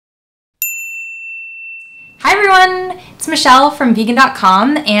Hi everyone, it's Michelle from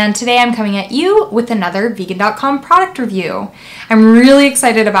Vegan.com, and today I'm coming at you with another Vegan.com product review. I'm really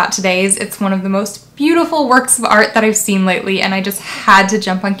excited about today's. It's one of the most beautiful works of art that I've seen lately, and I just had to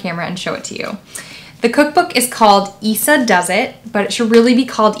jump on camera and show it to you. The cookbook is called Isa Does It, but it should really be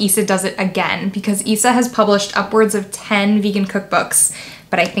called Isa Does It Again because Isa has published upwards of 10 vegan cookbooks,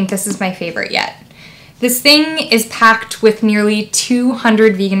 but I think this is my favorite yet. This thing is packed with nearly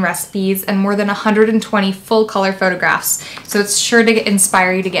 200 vegan recipes and more than 120 full color photographs, so it's sure to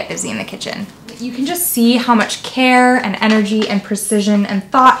inspire you to get busy in the kitchen. You can just see how much care and energy and precision and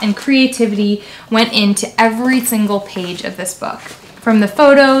thought and creativity went into every single page of this book. From the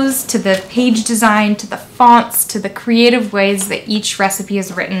photos, to the page design, to the fonts, to the creative ways that each recipe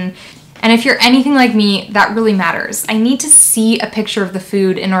is written. And if you're anything like me, that really matters. I need to see a picture of the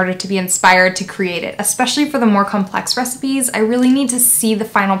food in order to be inspired to create it. Especially for the more complex recipes, I really need to see the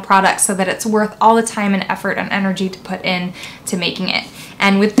final product so that it's worth all the time and effort and energy to put in to making it.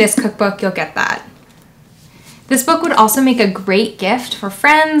 And with this cookbook, you'll get that. This book would also make a great gift for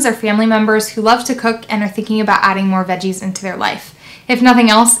friends or family members who love to cook and are thinking about adding more veggies into their life. If nothing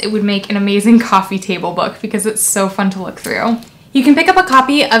else, it would make an amazing coffee table book because it's so fun to look through. You can pick up a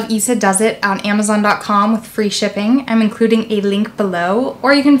copy of Isa Does It on Amazon.com with free shipping. I'm including a link below,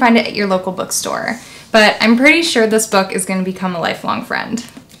 or you can find it at your local bookstore. But I'm pretty sure this book is going to become a lifelong friend.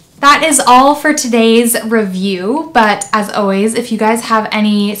 That is all for today's review, but as always, if you guys have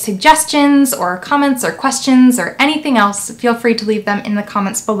any suggestions or comments or questions or anything else, feel free to leave them in the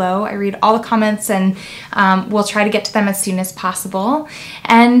comments below. I read all the comments and we'll try to get to them as soon as possible.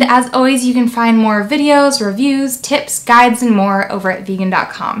 And as always, you can find more videos, reviews, tips, guides, and more over at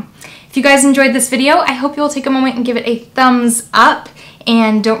Vegan.com. If you guys enjoyed this video, I hope you'll take a moment and give it a thumbs up.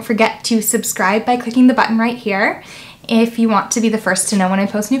 And don't forget to subscribe by clicking the button right here if you want to be the first to know when I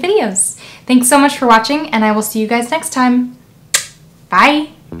post new videos. Thanks so much for watching, and I will see you guys next time. Bye!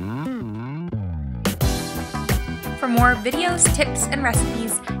 For more videos, tips, and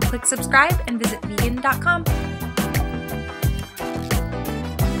recipes, click subscribe and visit Vegan.com.